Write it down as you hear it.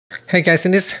Hey guys,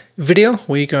 in this video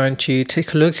we're going to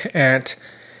take a look at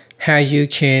how you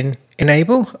can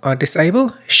enable or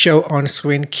disable show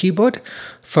on-screen keyboard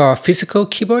for physical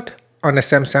keyboard on the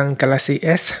Samsung Galaxy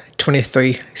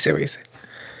S23 series.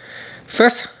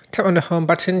 First, tap on the home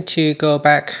button to go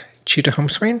back to the home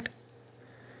screen.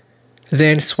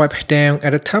 Then swipe down at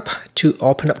the top to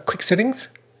open up quick settings.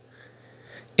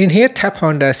 In here, tap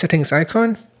on the settings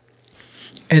icon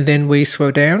and then we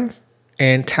scroll down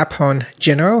and tap on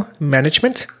General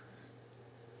Management.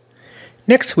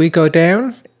 Next, we go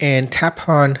down and tap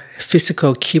on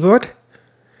Physical Keyboard.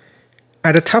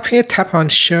 At the top here, tap on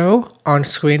Show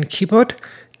On-Screen Keyboard.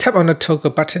 Tap on the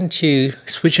toggle button to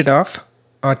switch it off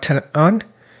or turn it on.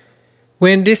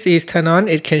 When this is turned on,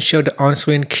 it can show the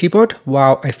on-screen keyboard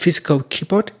while a physical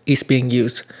keyboard is being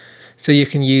used. So you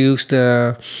can use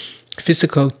the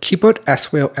physical keyboard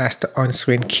as well as the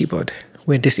on-screen keyboard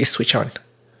when this is switched on.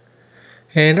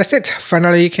 And that's it.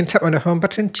 Finally, you can tap on the home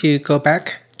button to go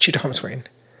back to the home screen.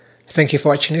 Thank you for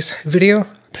watching this video.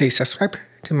 Please subscribe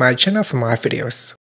to my channel for more videos.